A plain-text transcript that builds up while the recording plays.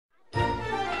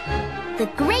the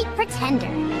Great Pretender.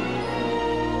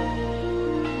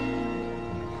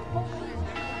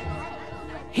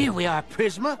 Here we are,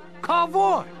 Prisma.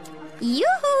 Carvor. Yoo-hoo!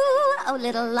 Oh,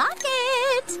 little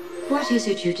locket! What is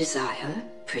it you desire,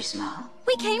 Prisma?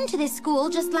 We came to this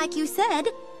school just like you said.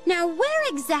 Now, where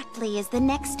exactly is the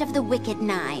next of the Wicked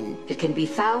Nine? It can be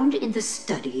found in the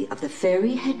study of the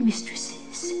fairy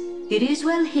headmistresses. It is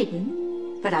well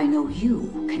hidden, but I know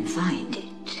you can find it.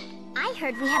 I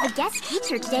heard we have a guest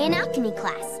teacher today in alchemy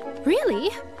class. Really?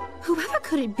 Whoever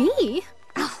could it be?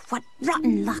 Oh, what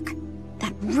rotten luck.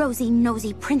 That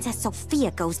rosy-nosy Princess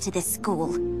Sophia goes to this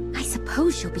school. I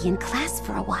suppose she'll be in class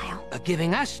for a while.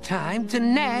 Giving us time to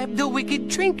nab the wicked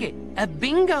trinket. A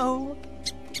bingo.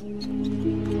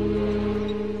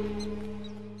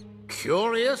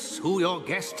 Curious who your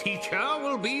guest teacher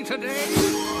will be today?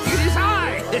 It is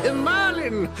I,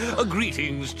 Merlin.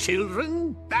 Greetings,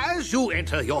 children. As you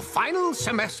enter your final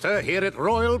semester here at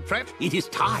Royal Pret, it is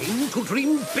time to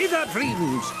dream bigger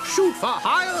dreams, shoot for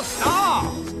higher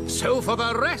stars. So for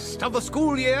the rest of the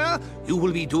school year, you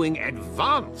will be doing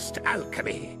advanced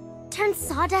alchemy. Turn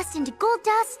sawdust into gold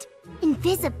dust?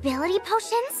 Invisibility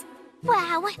potions?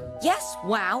 Wow. Yes,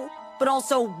 wow. But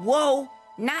also, whoa,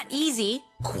 not easy.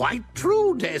 Quite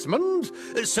true, Desmond.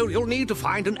 So you'll need to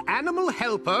find an animal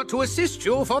helper to assist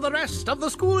you for the rest of the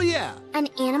school year. An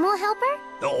animal helper?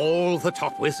 All the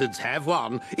top wizards have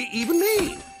one, even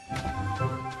me.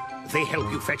 They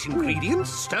help you fetch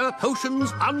ingredients, stir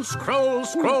potions, unscroll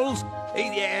scrolls,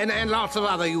 and lots of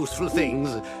other useful things.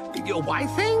 Why,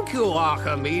 thank you,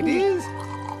 Archimedes.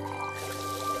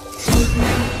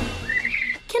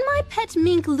 Can my pet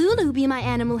mink Lulu be my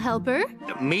animal helper?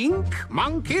 Mink,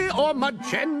 monkey, or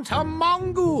magenta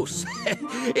mongoose.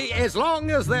 As long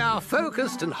as they are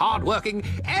focused and hardworking,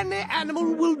 any animal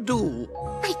will do.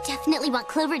 I definitely want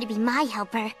Clover to be my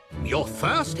helper. Your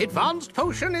first advanced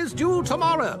potion is due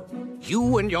tomorrow.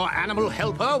 You and your animal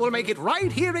helper will make it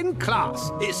right here in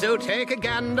class. So take a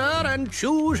gander and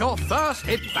choose your first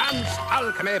advanced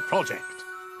alchemy project.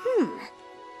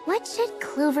 What should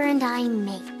Clover and I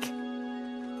make?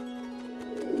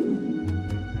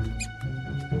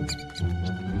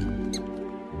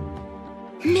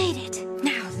 Made it!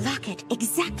 Now, Locket,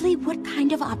 exactly what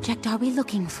kind of object are we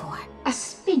looking for? A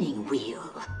spinning wheel.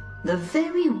 The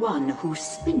very one whose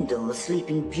spindle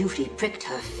Sleeping Beauty pricked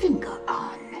her finger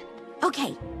on.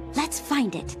 Okay, let's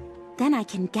find it. Then I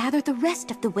can gather the rest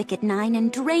of the Wicked Nine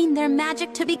and drain their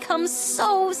magic to become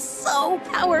so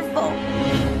powerful.